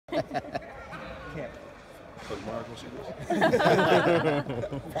Camp.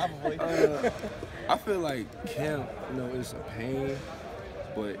 Probably. I feel like camp, it's a pain,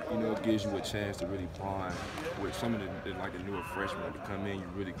 but it gives you a chance to really bond with some of the newer freshmen that come in. You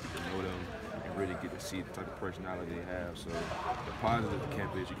really get to know them and really get to see the type of personality they have. So the positive of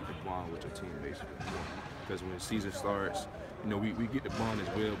camp is you get to bond with your team basically more. Because when the season starts, we get to bond as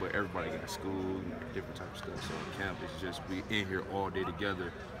well, but everybody got school and different type of stuff. So camp is just we in here all day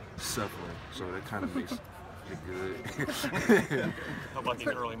together, suffering. So that kind of makes it good. How about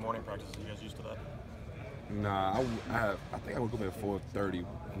the early morning practices? Are you guys used to that? Nah, I think I would go at 4:30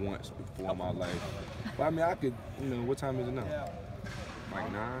 once before in my life. But I mean, I could, what time is it now?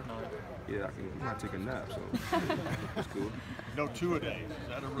 Like 9? Yeah, I might take a nap, so that's cool. No two-a-days. Is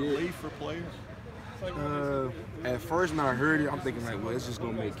that a relief for players? At first when I heard it, I'm thinking like, well, it's just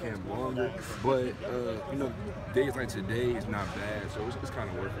gonna make camp longer. But days like today is not bad, so it's kind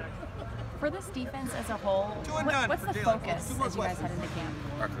of worth it. For this defense as a whole, what's the focus as you guys head into camp?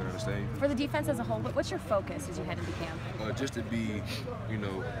 I couldn't understand. For the defense as a whole, what's your focus as you head into camp? Just to be,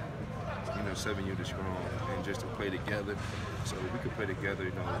 7 units strong and just to play together. So if we can play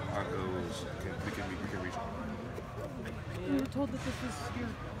together, our goals, we can reach them. You were told that this was your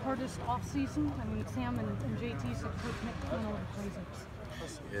hardest off-season. I mean, Sam and JT said Coach Nick went over crazy.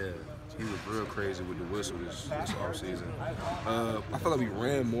 Yeah, he was real crazy with the whistle this offseason. I feel like we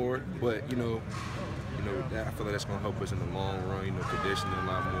ran more, but I feel like that's gonna help us in the long run. Conditioning a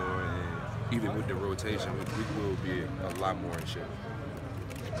lot more, and even with the rotation, we will be a lot more in shape.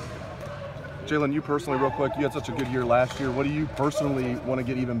 Jalyn, you personally, real quick, you had such a good year last year. What do you personally want to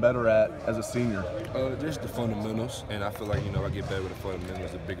get even better at as a senior? Just the fundamentals, and I feel like I get better with the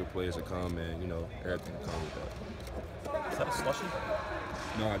fundamentals. The bigger players that come, and everything that comes with that. Is that a slushy?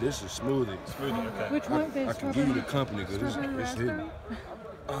 No, this is smoothie. Smoothie, okay. Which one? I can give you the company because Strawberry it's hidden.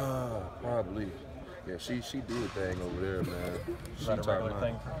 raspberry? Probably. Yeah, she do a thing over there, man. Is that a regular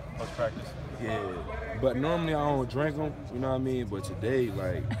thing post practice? Yeah, but normally I don't drink them. You know what I mean? But today,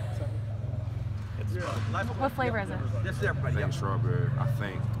 like. What flavor is it? I think strawberry, I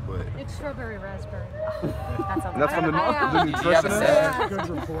think, but It's strawberry raspberry. That sounds That's from the nutritionist? Good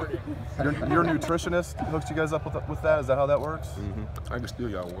reporting. Your nutritionist hooks you guys up with that? Is that how that works? I can steal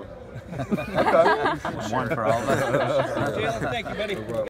y'all one. Okay. One for all of us. Jalyn, thank you, buddy.